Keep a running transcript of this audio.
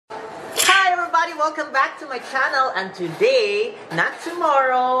everybody! Welcome back to my channel. And today, not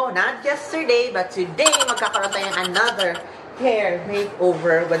tomorrow, not yesterday, but today, magkakaroon tayo ng another hair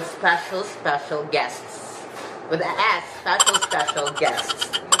makeover with special guests. With a S, special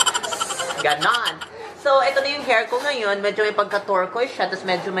guests. Ganon. So, ito na yung hair ko ngayon. Medyo may pagka-turquoise siya, tapos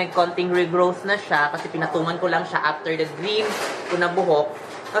medyo may konting regrowth na siya kasi pinatungan ko lang siya after the green ko na buhok.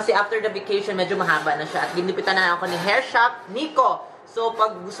 Kasi after the vacation, medyo mahaba na siya. At ginipitan na ako ni hairshaft Nico. So,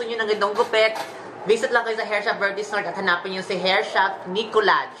 pag gusto nyo ng gandong gupit, visit lang kayo sa hairshaft Vertisnort at hanapin nyo si hairshaft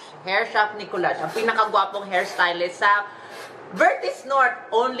Nicolaj. Hairshaft Nicolaj. Ang pinakagwapong hairstylist sa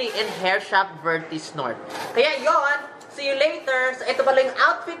Vertisnort. Only in hairshaft Vertisnort. Kaya yon, see you later. So, ito pala yung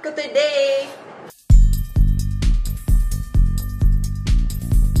outfit ko today.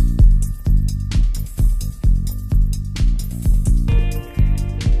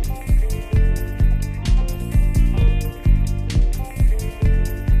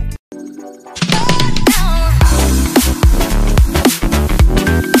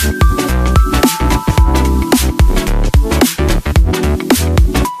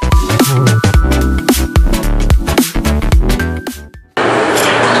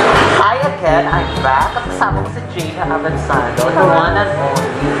 I'm back. At kasama ko si Jayda Avanzado, the one and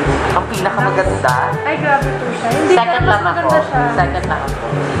only. Ang pinakamaganda. Ay, grabe po siya. Hindi second lang ako. Second lang ako.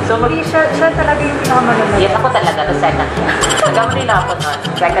 So, hindi siya talaga yung pinakamaganda. Yes, ako talaga. The second. Nagkamali na ako nun.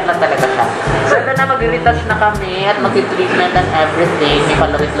 Second lang talaga siya. So, ito na, mag-retouch na kami at mag-treatment and everything. May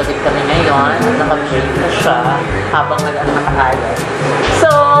palawit-lawit kami ngayon. At naka-break na siya habang naka-ayos. So,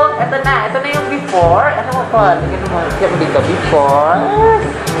 ito na. Ito na yung before. Ano mo pa? Tingnan mo dito. Before.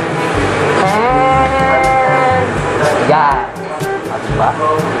 And yan. Diba?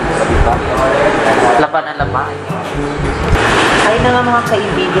 Diba? Laban na laban. Ay na nga mga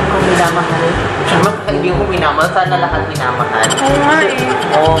kaibigan kong minamahal. Mga kaibigan kong minamahal. Sana lahat minamahal. Oo nga eh.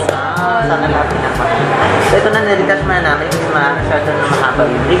 Oo nga. Sana lahat minamahal. So ito na niritas na namin. Kasi masyado na mahaba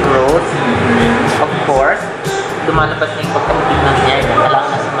yung regrowth. Of course, lumalabas na yung pagkakulit ng hair. Kailangan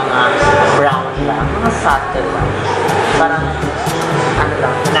na sa mga brown lang. Mga subtle lang. Parang ano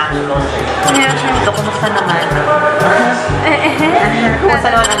lang, natural hair. So, kumusta naman? Kumusta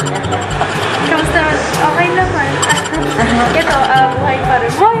naman ang Kamusta naman? Okay naman. Ito, buhay pa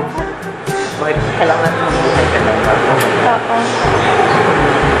rin. Buhay pa rin. Buhay pa rin. Kailangan natin magbuhay ka lang. Oo.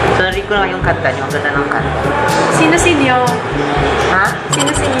 So, narinig ko na yung kanta niyo. Ang ganda ng kanta. Sino si Nyo? Ha?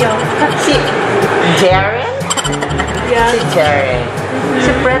 Sino si Nyo? Si Jaren? Yeah. Si Jaren.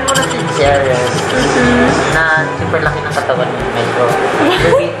 Si friend mo na si Jaren. Na super laki ng katawan niya.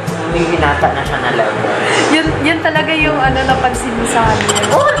 Medyo may binata na siya na level. Yun talaga yung napansin mo sa kanya.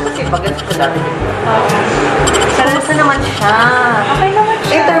 Oo, kasi pag-gans ko dati. Oo. Kumusta naman siya? Okay naman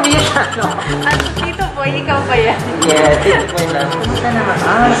siya. Interview siya, no? At Tito Boy, ikaw ba yan? Yes, Tito Boy lang. Kumusta naman?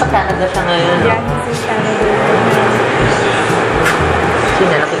 Nasa Canada siya ngayon. Yeah, he's in Canada.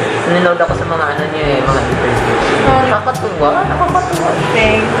 Nanood ako sa mga niya eh, mga interview. Nakakatuwa.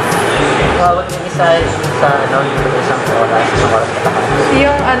 Thanks. Tawag yung isa sa isang oras na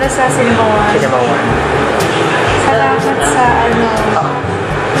Yung sa Cinema One. Cinema One. Salamat sa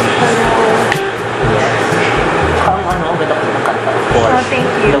Yes. Ang ganda ko ng kanta, of course. Oh, thank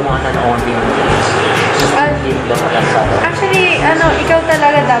you. The one and only. Dingdong Avanzado. Actually, ikaw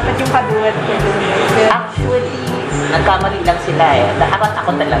talaga dapat yung kaduet ko. Actually, nagkamali lang sila eh.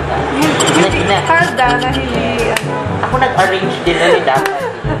 Ako talaga. Karda na hindi, Ako nag-arrange din na dapat.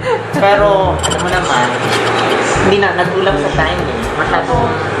 Pero, alam mo naman, hindi na, nagkulang sa time eh. Masyadong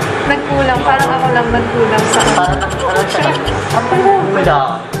nagkulang, parang ako lang nagkulang sa parang siya. Ako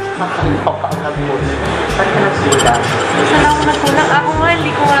nagkulang. Ako ang nagkulang. Parang ka nagkulang. Saan ako nagkulang? Ako nga,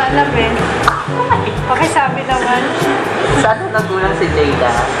 hindi ko nga alam eh. Pakisabi naman. Saan nagkulang si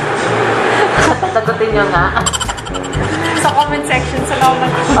Jayda? Sagutin nyo nga. Sa comment section, saan ako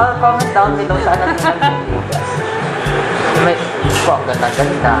nagkulang? Oh, comment down below saan nagkulang si Jayda. May ang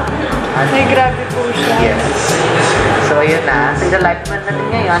ganda-ganda. Ay, grabe po siya. Yes. So, yun na. So, i-liveman natin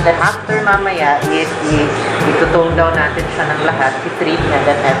ngayon. Then, after mamaya, itutone down natin siya ng lahat. I-treat na.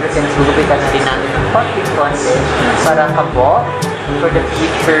 Then, everything. Sugupitan na rin natin ng hot content para kabo for the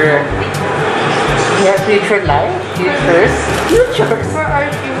future. Yeah, future life. Futures. For our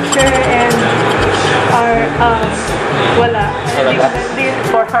future and our, wala.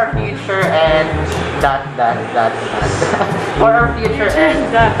 For our future and dot. For our future and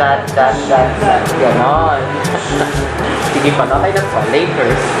dot. Ganon. Sige pa na kayo sa later.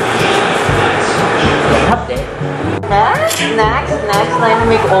 Update. Next na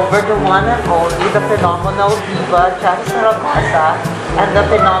make over the one and only, the phenomenal diva, Zaragoza, and the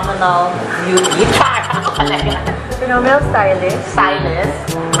phenomenal beauty. Char! Ako pala yan. Phenomenal stylist.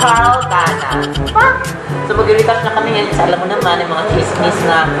 Stylist, Carl Dana. So mag-retouch na kami ngayon. Alam mo naman, yung mga chismis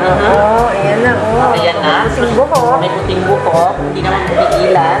na. Oo, ayan na. Ayan na. Puting buhok. May puting buhok. Hindi naman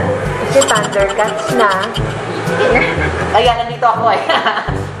pigilan. Kasi Thundercats na. Ayan, nandito ako eh.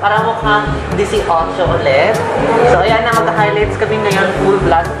 Para mukhang 18 ulit. So ayan na, magka-highlights kami ngayon. Full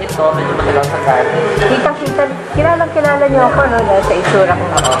blast ito. Medyo matagal sa garden. Kita, kilala niyo ako, no? Dahil sa itsura ko.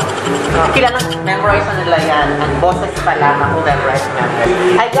 Oo. Kilalang memorize na nila yan. Ang boses pa lang ako memorize nga.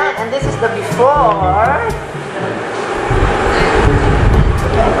 Ayan, and this is the before.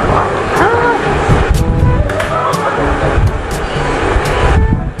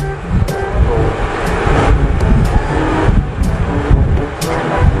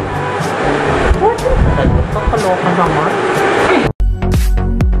 Kaloka naman.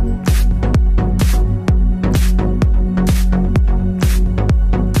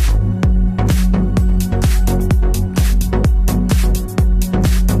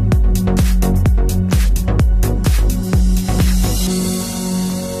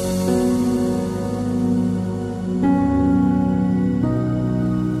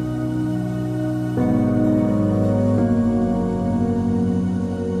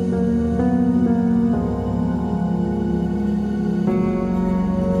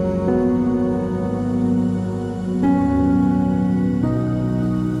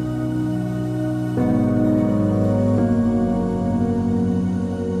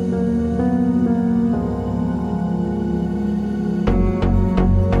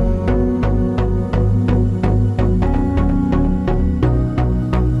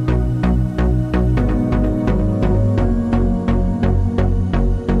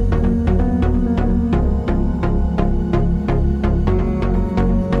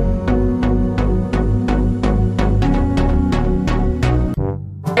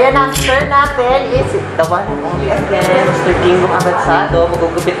 Ayan, ang sir natin is the one and only again, Mr. Dingdong Avanzado.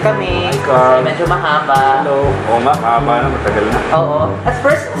 Magugupit kami. Kasi medyo mahaba. Hello. Oo nga, mahaba na, matagal na. Oo. At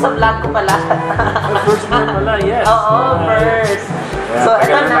first, sa vlog ko pala. First mo pala, yes. Oo, first. Yeah, So,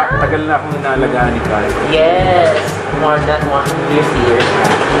 ito na. Tagal na akong inalagaan ni Carl. Yes. More than 1 years.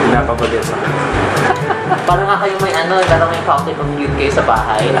 Pinapabagas ako. Parang nga kayo may parang may fountain of youth kayo sa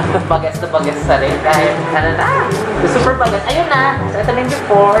bahay. Bagas na bagas sa rin. Kahit, super bagas. Ayun na. So, ito na yung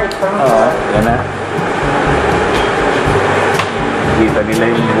before. Oo, yan na. Kita nila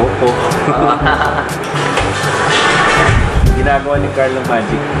yung buhok ko. Ginagawa ni Carl ng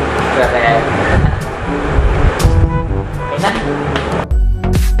magic. Correct. Okay na.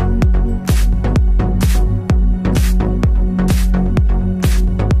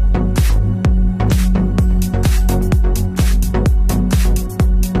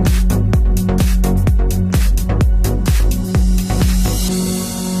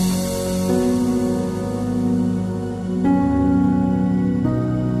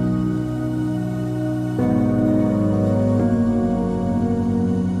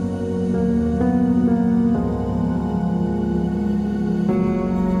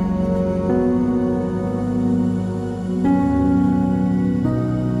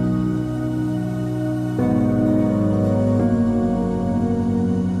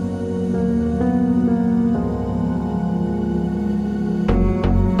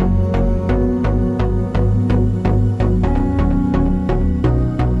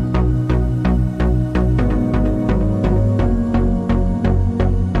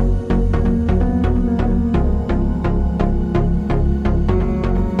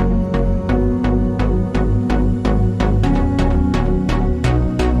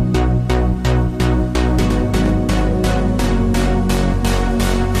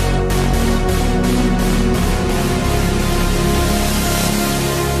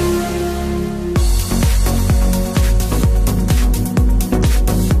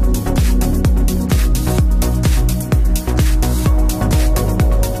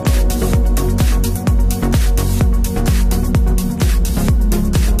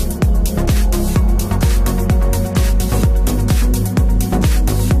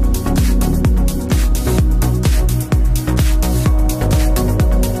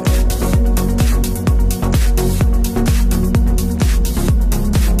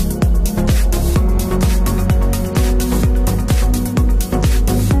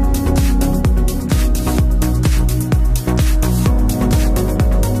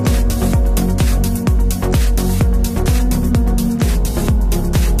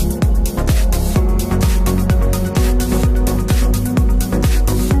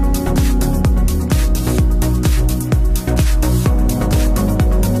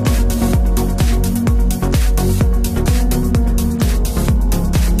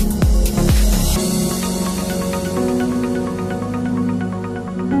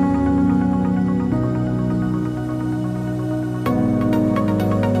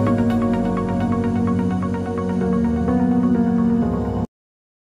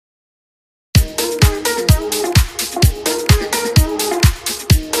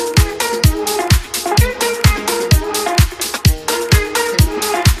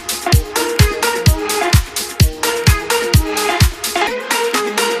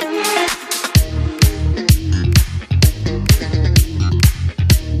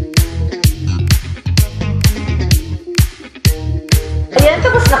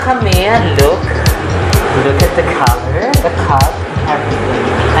 kami. Look. Look at the color, the cut, everything.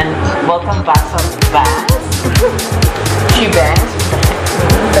 And welcome back sa Bangs. She bangs.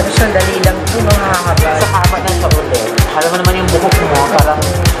 Tapos sandali lang po, makakaba. Sa haba na siya ulit. Alam mo naman yung buhok mo, parang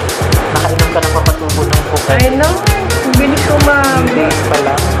nakainom ka ng papatubo ng buhok. I know. Ang bilis umami. Bilis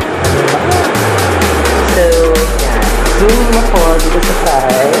pala. So, yan. Zoom ako dito sa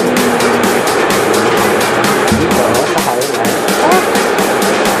side. Dito, sa highlight.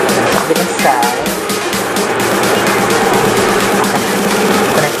 Sa kabilang side.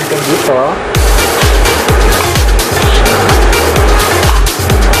 Connect natin dito.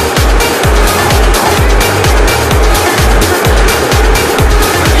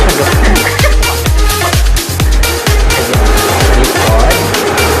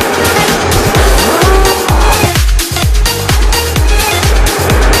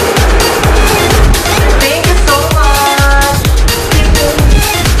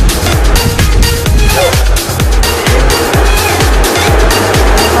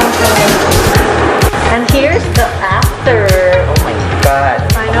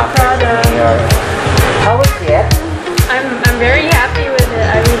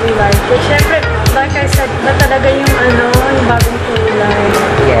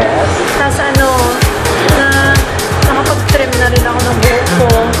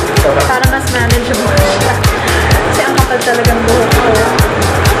 Talagang buhok ko.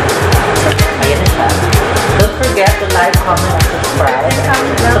 Ayan na siya. Don't forget to like, comment, and subscribe.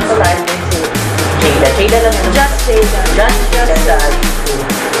 Subscribe din si Jayda. Jayda lang yun. Just Jayda. Just Jayda sa YouTube.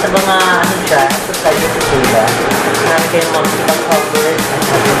 Sa mga ano siya, subscribe din si Jayda. Marami kayong mga followers and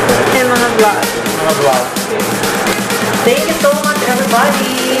everything. And mga vlogs. Mga vlogs. Thank you so much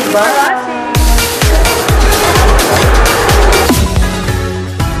everybody. Bye!